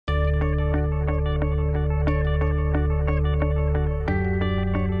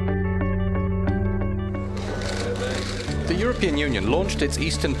European Union launched its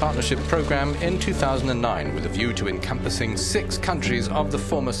Eastern Partnership Programme in 2009 with a view to encompassing 6 countries of the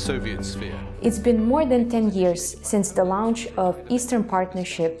former Soviet sphere. It's been more than 10 years since the launch of Eastern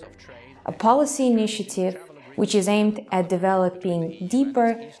Partnership, a policy initiative which is aimed at developing deeper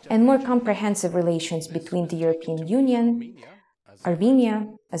and more comprehensive relations between the European Union, Armenia,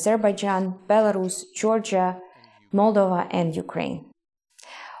 Azerbaijan, Belarus, Georgia, Moldova, and Ukraine.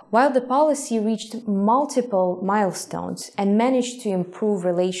 While the policy reached multiple milestones and managed to improve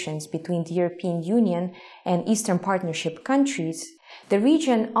relations between the European Union and Eastern Partnership countries, the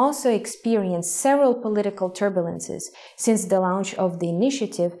region also experienced several political turbulences since the launch of the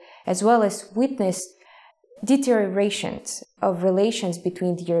initiative, as well as witnessed deteriorations of relations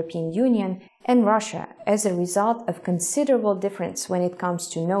between the European Union and Russia as a result of considerable difference when it comes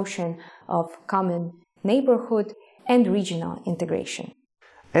to notion of common neighborhood and regional integration.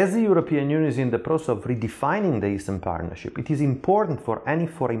 As the European Union is in the process of redefining the Eastern Partnership, it is important for any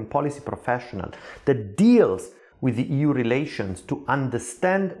foreign policy professional that deals with the EU relations to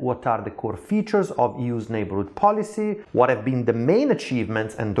understand what are the core features of EU's neighbourhood policy, what have been the main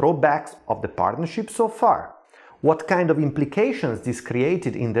achievements and drawbacks of the partnership so far, what kind of implications this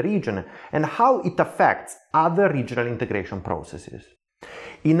created in the region, and how it affects other regional integration processes.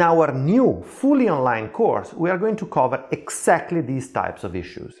 In our new, fully online course, we are going to cover exactly these types of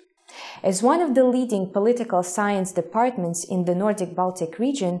issues. As one of the leading political science departments in the Nordic-Baltic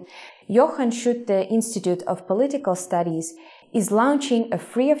region, Johann Schutte Institute of Political Studies is launching a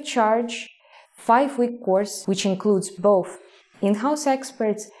free-of-charge 5-week course which includes both in-house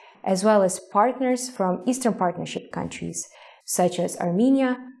experts as well as partners from Eastern Partnership countries such as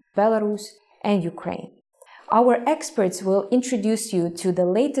Armenia, Belarus, and Ukraine. Our experts will introduce you to the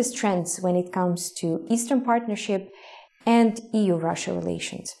latest trends when it comes to Eastern Partnership and EU-Russia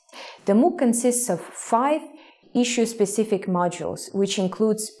relations. The MOOC consists of 5 issue-specific modules, which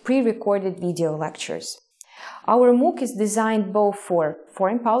includes pre-recorded video lectures. Our MOOC is designed both for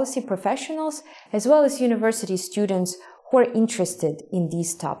foreign policy professionals as well as university students who are interested in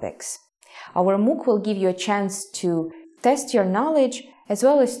these topics. Our MOOC will give you a chance to test your knowledge as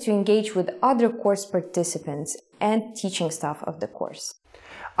well as to engage with other course participants and teaching staff of the course.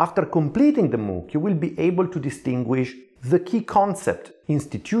 After completing the MOOC, you will be able to distinguish the key concept,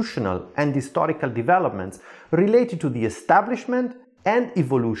 institutional and historical developments related to the establishment and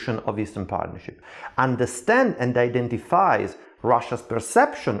evolution of Eastern Partnership, understand and identifies Russia's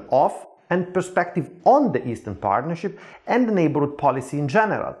perception of and perspective on the Eastern Partnership and the neighborhood policy in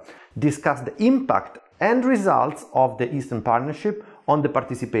general, discuss the impact and results of the Eastern Partnership on the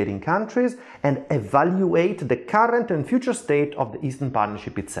participating countries, and evaluate the current and future state of the Eastern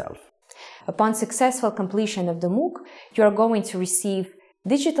Partnership itself. Upon successful completion of the MOOC, you are going to receive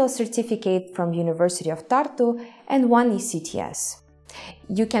digital certificate from University of Tartu and 1 ECTS.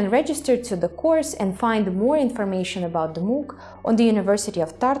 You can register to the course and find more information about the MOOC on the University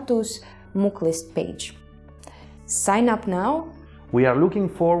of Tartu's MOOC list page. Sign up now. We are looking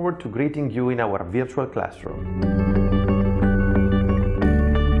forward to greeting you in our virtual classroom.